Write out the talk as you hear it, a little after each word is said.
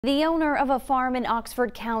The owner of a farm in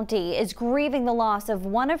Oxford County is grieving the loss of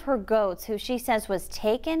one of her goats who she says was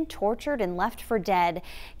taken, tortured, and left for dead.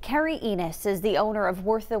 Carrie Enos is the owner of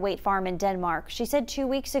Worth the Wait Farm in Denmark. She said 2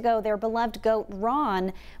 weeks ago their beloved goat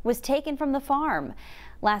Ron was taken from the farm.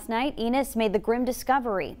 Last night, Enos made the grim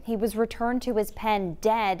discovery. He was returned to his pen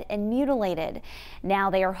dead and mutilated. Now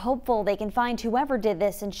they are hopeful they can find whoever did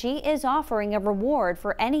this, and she is offering a reward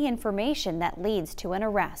for any information that leads to an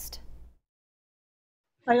arrest.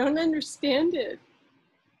 I don't understand it.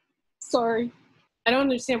 Sorry. I don't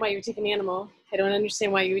understand why you would take an animal. I don't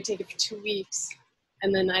understand why you would take it for 2 weeks.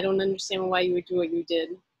 And then I don't understand why you would do what you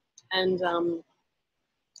did. And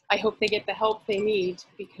I hope they get the help they need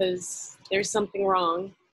because there's something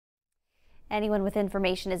wrong. Anyone with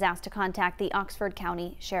information is asked to contact the Oxford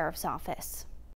County Sheriff's Office.